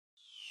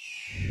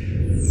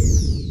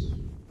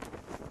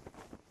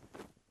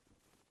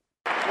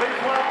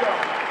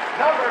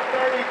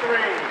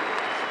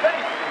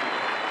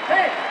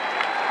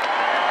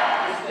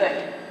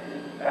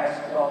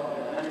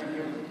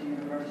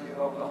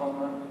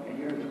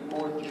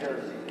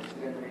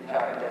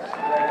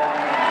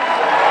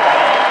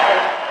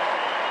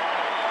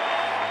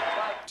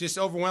Just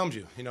overwhelmed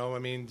you, I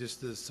mean, just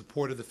the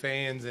support of the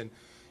fans and,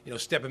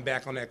 stepping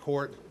back on that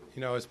court.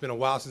 It's been a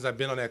while since I've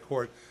been on that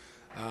court.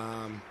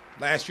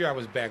 Last year I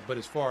was back, but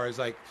as far as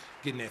like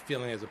getting that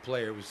feeling as a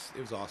player, it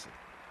was awesome.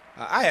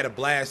 I had a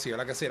blast here.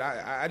 Like I said,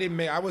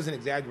 I wasn't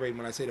exaggerating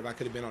when I said if I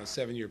could have been on a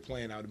 7-year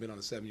plan, I would have been on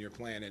a 7-year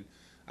plan. And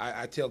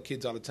I tell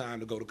kids all the time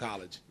to go to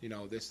college.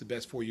 That's the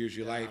best 4 years of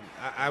your life.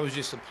 I was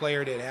just a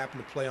player that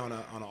happened to play on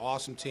an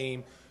awesome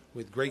team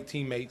with great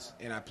teammates,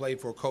 and I played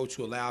for a coach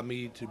who allowed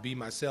me to be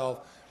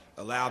myself,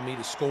 allowed me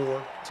to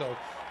score. So,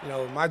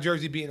 my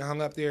jersey being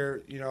hung up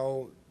there,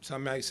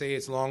 some might say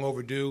it's long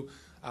overdue.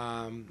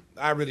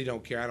 I really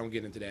don't care. I don't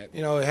get into that.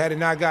 Had it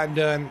not gotten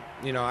done,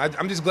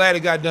 I'm just glad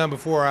it got done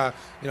before I,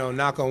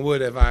 knock on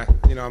wood, if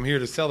I'm here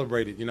to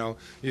celebrate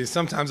it.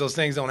 Sometimes those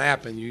things don't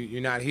happen.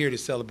 You're not here to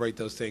celebrate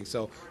those things.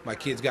 So my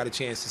kids got a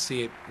chance to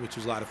see it, which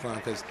was a lot of fun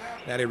because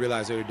now they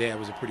realize their dad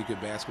was a pretty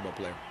good basketball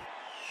player.